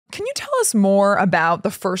Can you tell us more about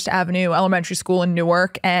the First Avenue Elementary School in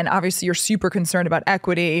Newark? And obviously you're super concerned about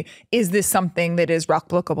equity. Is this something that is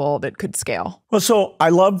replicable, that could scale? Well, so I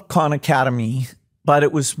love Khan Academy, but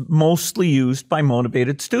it was mostly used by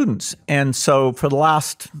motivated students. And so for the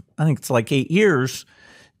last, I think it's like 8 years,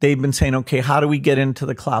 they've been saying, okay, how do we get into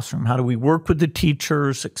the classroom? How do we work with the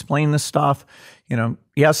teachers, explain the stuff? You know,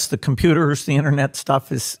 yes, the computers, the internet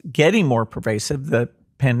stuff is getting more pervasive. The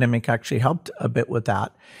pandemic actually helped a bit with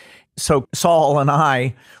that. So Saul and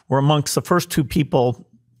I were amongst the first 2 people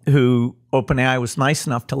who OpenAI was nice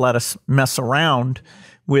enough to let us mess around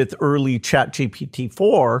with early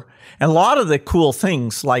ChatGPT-4. And a lot of the cool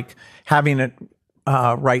things, like having it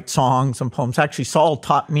write songs and poems. Actually, Saul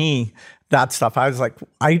taught me that stuff. I was like,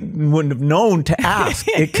 I wouldn't have known to ask.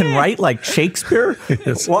 It can write like Shakespeare?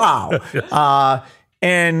 Yes. Wow.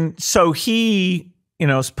 And so he,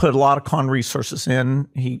 has put a lot of Khan resources in.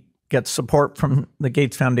 He gets support from the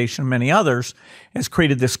Gates Foundation and many others, has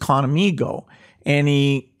created this Khanmigo.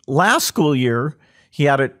 And last school year, he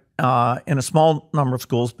had it in a small number of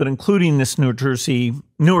schools, but including this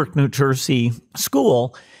Newark, New Jersey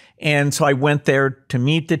school. And so I went there to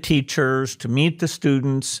meet the teachers, to meet the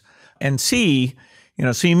students, and see,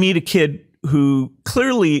 so you meet a kid who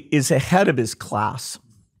clearly is ahead of his class.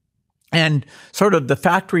 And sort of the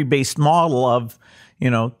factory-based model of,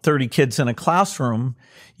 30 kids in a classroom,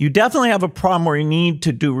 you definitely have a problem where you need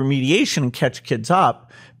to do remediation and catch kids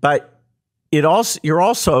up. But you're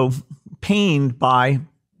also pained by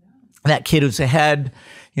that kid who's ahead,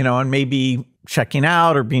 and maybe checking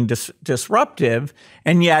out or being disruptive.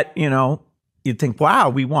 And yet, you'd think, wow,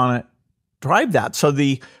 we want to drive that. So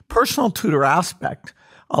the personal tutor aspect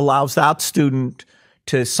allows that student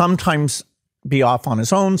to sometimes be off on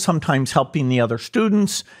his own, sometimes helping the other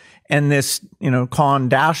students. And this, Khan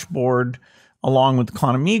dashboard, along with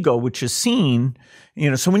Khanmigo, which is seen,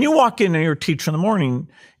 so when you walk in and you're a teacher in the morning,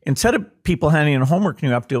 instead of people handing in homework and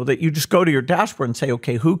you have to deal with it, you just go to your dashboard and say,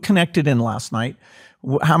 okay, who connected in last night?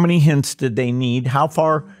 How many hints did they need? How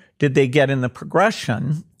far did they get in the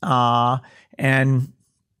progression? And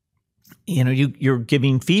you're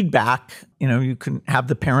giving feedback. You can have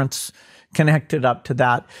the parents connected up to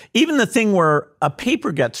that. Even the thing where a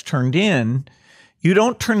paper gets turned in, you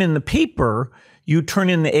don't turn in the paper, you turn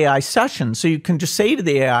in the AI session. So you can just say to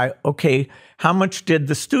the AI, okay, how much did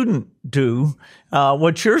the student do?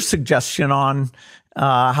 What's your suggestion on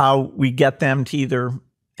how we get them to either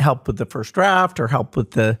help with the first draft or help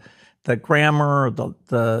with the grammar or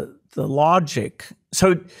the logic?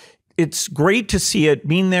 So it's great to see it.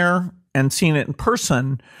 Being there and seeing it in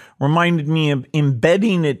person reminded me of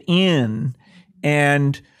embedding it in.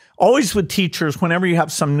 And always with teachers, whenever you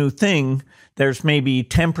have some new thing, there's maybe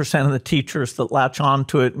 10% of the teachers that latch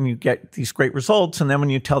onto it and you get these great results. And then when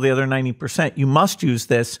you tell the other 90%, you must use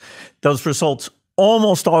this, those results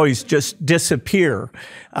almost always just disappear.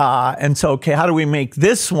 And so, okay, how do we make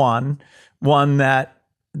this one that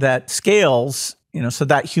scales, so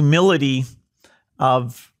that humility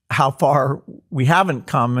of how far we haven't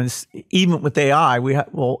come is, even with AI,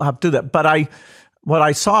 we'll have to do that. But what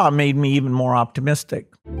I saw made me even more optimistic.